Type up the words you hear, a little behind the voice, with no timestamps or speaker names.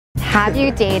Have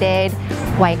you dated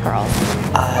white girls?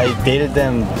 I dated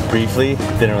them briefly,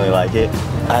 didn't really like it.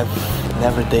 I've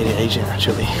never dated Asian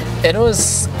actually. It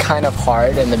was kind of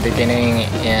hard in the beginning,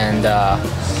 and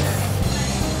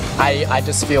I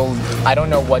just feel I don't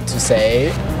know what to say.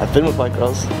 I've been with white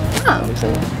girls. Oh.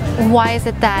 Why is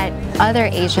it that other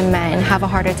Asian men have a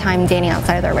harder time dating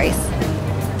outside of their race?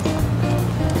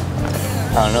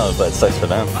 I don't know, but it sucks for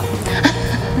them.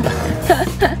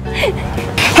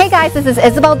 Hey guys, this is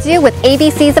Isabel Du with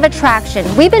ABCs of Attraction.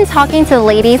 We've been talking to the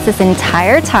ladies this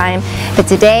entire time, but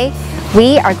today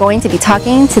we are going to be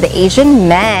talking to the Asian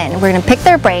men. We're going to pick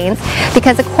their brains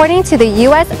because according to the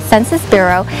U.S. Census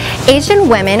Bureau, Asian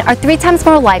women are 3 times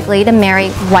more likely to marry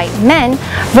white men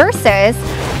versus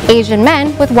Asian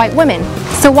men with white women.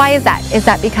 So why is that? Is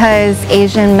that because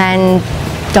Asian men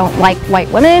don't like white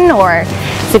women, or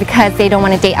is it because they don't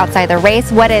want to date outside their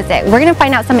race? What is it? We're going to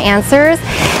find out some answers,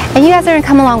 and you guys are going to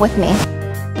come along with me.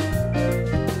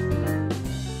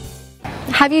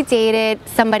 Have you dated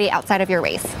somebody outside of your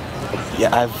race?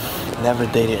 Yeah, I've never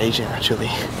dated Asian actually.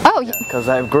 Oh, because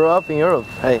I grew up in Europe.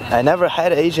 I never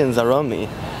had Asians around me.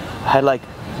 I had like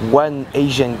one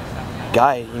Asian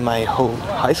guy in my whole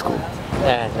high school.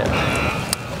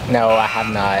 No, I have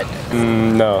not.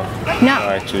 No. No.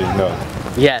 Actually, no.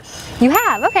 Yes. You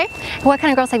have? Okay. What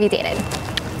kind of girls have you dated?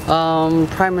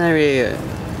 Primarily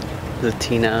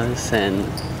Latinas and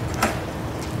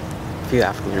a few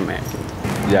African Americans.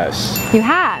 Yes. You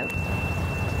have?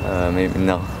 Maybe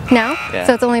no. No? Yeah.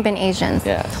 So it's only been Asians?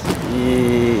 Yeah.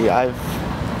 I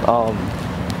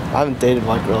haven't dated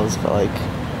white girls, but like,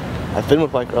 I've been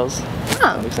with white girls.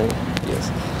 Oh. Yes.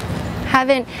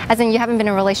 Haven't, as in you haven't been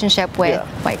in a relationship with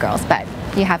white girls, but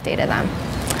you have dated them?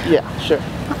 Yeah, sure.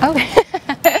 Okay.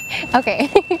 Okay.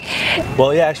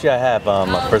 Well, yeah, actually I have.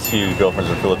 My first few girlfriends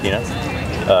were Filipinas,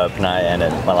 Panay, and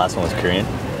then my last one was Korean.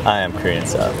 I am Korean,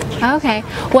 so. Okay.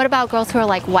 What about girls who are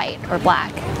like white or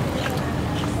black?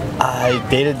 I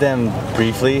dated them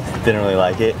briefly, didn't really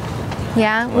like it.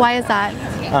 Yeah? Why is that?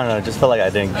 I don't know, just felt like I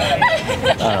didn't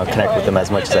connect with them as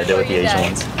much as I did with the Asian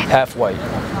ones. Half white.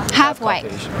 Half white.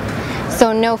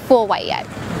 So no full white yet?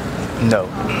 No.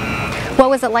 What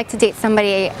was it like to date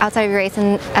somebody outside of your race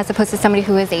and as opposed to somebody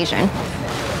who is Asian?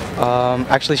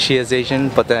 Actually she is Asian,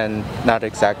 but then not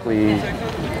exactly,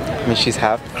 I mean she's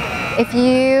half. If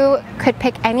you could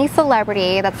pick any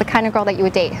celebrity that's the kind of girl that you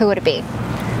would date, who would it be?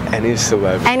 Any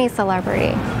celebrity? Any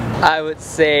celebrity. I would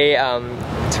say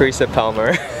Teresa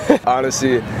Palmer.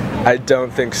 Honestly, I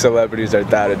don't think celebrities are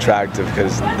that attractive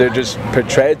because they're just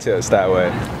portrayed to us that way.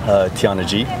 Tiana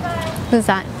G. Who's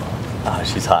that?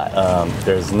 She's hot.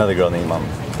 There's another girl named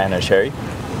Anna Sherry.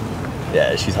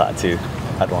 Yeah, she's hot too.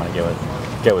 I'd want to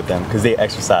get with them because they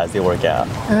exercise, they work out.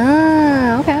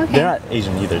 Ah, okay, okay. They're not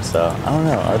Asian either, so I don't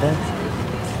know. Are they?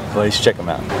 Well, you should check them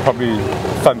out. Probably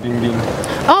Fan Bingbing.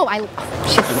 Oh,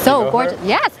 she's so gorgeous.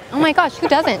 Yes. Oh my gosh, who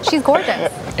doesn't? She's gorgeous.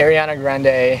 Ariana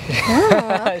Grande.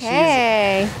 Oh,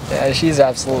 okay. she's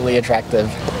absolutely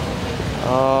attractive.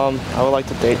 I would like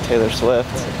to date Taylor Swift.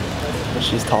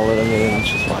 She's taller than me and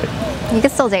she's white. You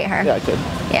could still date her. Yeah, I could.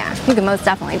 Yeah, you could most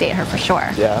definitely date her for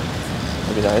sure. Yeah,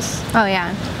 that'd be nice. Oh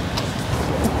yeah.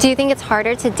 Do you think it's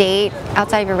harder to date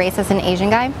outside of your race as an Asian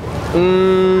guy?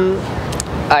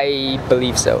 I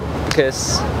believe so,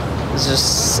 because it's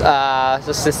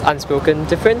just this unspoken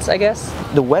difference, I guess.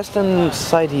 The Western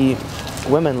society,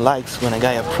 women likes when a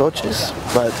guy approaches,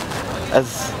 but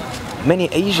as many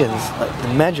Asians, like the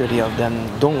majority of them,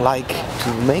 don't like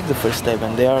to make the first step,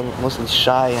 and they are mostly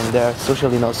shy and they're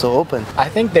socially not so open. I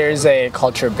think there's a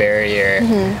culture barrier.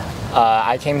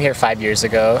 I came here 5 years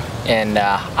ago, and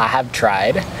I have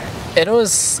tried. It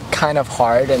was kind of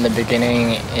hard in the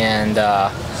beginning, and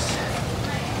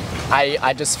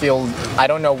I just feel I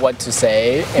don't know what to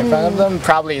say in front of them.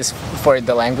 Probably is for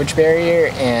the language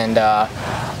barrier, and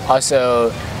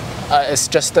also it's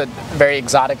just a very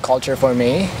exotic culture for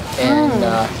me, and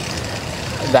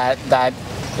that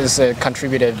is a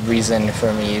contributed reason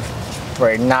for me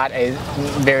for not a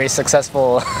very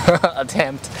successful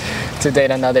attempt to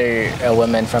date another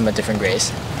woman from a different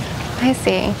race. I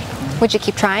see. Would you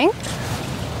keep trying?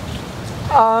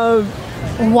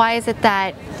 Why is it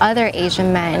that other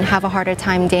Asian men have a harder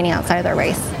time dating outside of their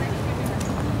race?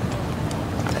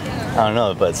 I don't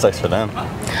know, but it sucks for them.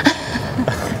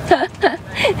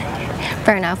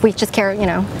 Fair enough. We just care, you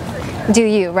know, do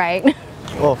you, right?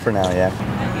 Well, for now, yeah.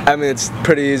 I mean, it's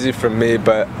pretty easy for me,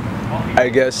 but I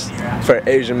guess for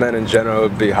Asian men in general it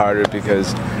would be harder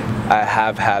because I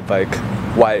have had like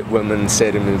white women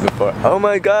say to me before, "Oh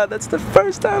my God, that's the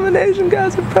first time an Asian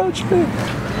guy's approached me."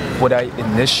 Would I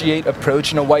initiate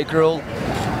approaching a white girl?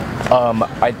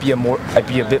 I'd be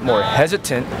a bit more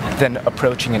hesitant than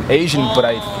approaching an Asian, but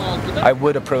I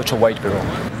would approach a white girl.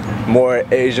 More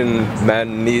Asian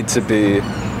men need to be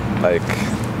like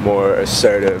more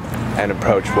assertive and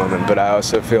approach women, but I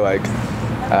also feel like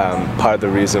part of the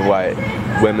reason why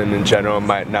women in general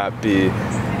might not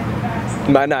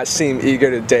seem eager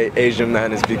to date Asian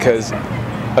men is because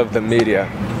of the media.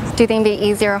 Do you think it'd be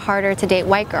easier or harder to date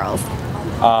white girls?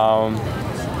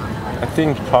 I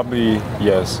think probably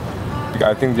yes.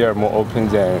 I think they are more open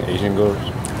than Asian girls.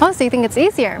 Oh, so you think it's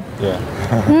easier?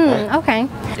 Yeah. Okay.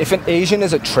 If an Asian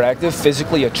is attractive,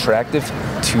 physically attractive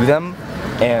to them,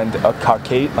 and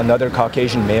another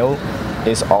Caucasian male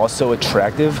is also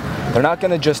attractive, they're not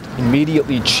gonna just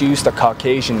immediately choose the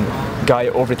Caucasian guy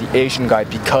over the Asian guy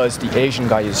because the Asian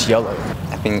guy is yellow.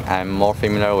 I think I'm more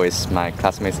familiar with my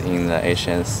classmates in the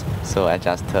Asians, so I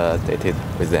just dated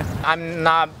with them. I'm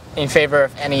not in favor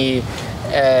of any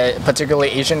particularly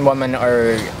Asian woman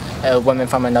or a woman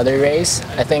from another race.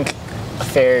 I think a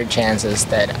fair chance is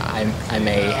that I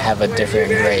may have a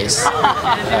different race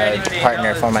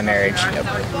partner for my marriage.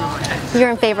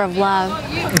 You're in favor of love.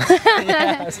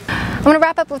 Yes. I'm going to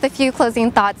wrap up with a few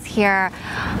closing thoughts here.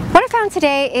 What I found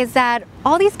today is that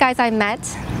all these guys I met,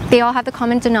 they all have the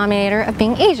common denominator of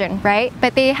being Asian, right?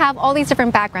 But they have all these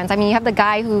different backgrounds. I mean, you have the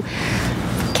guy who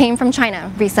came from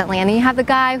China recently, and then you have the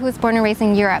guy who was born and raised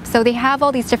in Europe. So they have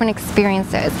all these different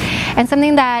experiences. And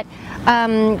something that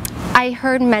I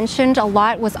heard mentioned a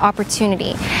lot was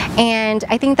opportunity. And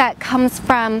I think that comes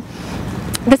from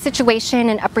the situation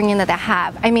and upbringing that they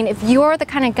have. I mean, if you're the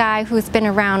kind of guy who's been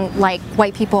around like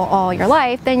white people all your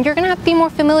life, then you're gonna have to be more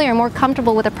familiar and more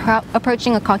comfortable with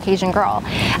approaching a Caucasian girl.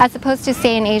 As opposed to,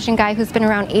 say, an Asian guy who's been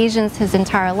around Asians his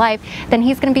entire life, then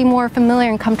he's gonna be more familiar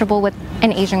and comfortable with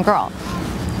an Asian girl.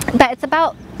 But it's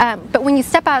about, but when you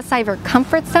step outside your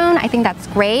comfort zone, I think that's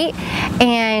great,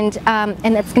 and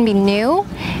that's going to be new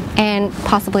and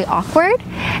possibly awkward.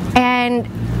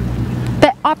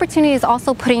 But opportunity is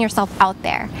also putting yourself out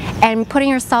there and putting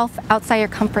yourself outside your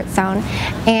comfort zone,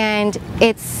 and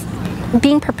it's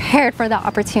being prepared for that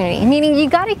opportunity. Meaning you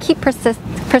got to keep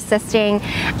persisting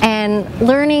and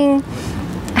learning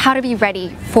how to be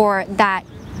ready for that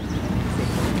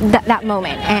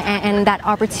moment and that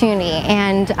opportunity,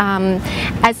 and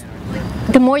as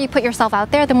the more you put yourself out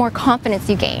there, the more confidence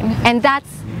you gain, and that's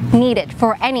needed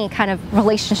for any kind of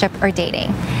relationship or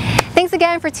dating. Thanks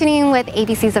again for tuning in with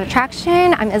ABCs of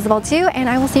Attraction. I'm Isabel Du, and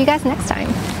I will see you guys next time.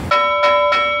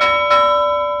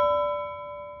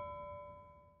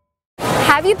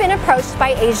 Have you been approached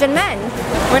by Asian men?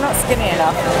 We're not skinny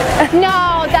enough.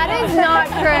 No, that is not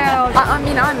true. I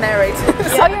mean, I'm married.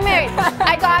 Oh, you're married.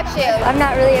 I got you. I'm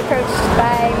not really approached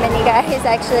by many guys,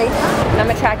 actually. I'm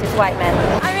attracted to white men.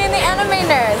 I mean, the anime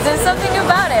nerds. There's something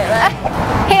about it, right?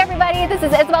 Hey everybody, this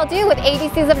is Isabel Du with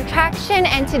ABCs of Attraction,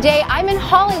 and today I'm in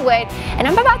Hollywood, and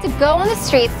I'm about to go on the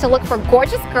streets to look for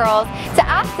gorgeous girls to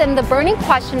ask them the burning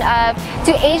question of,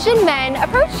 do Asian men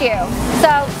approach you?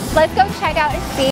 So let's go check out and see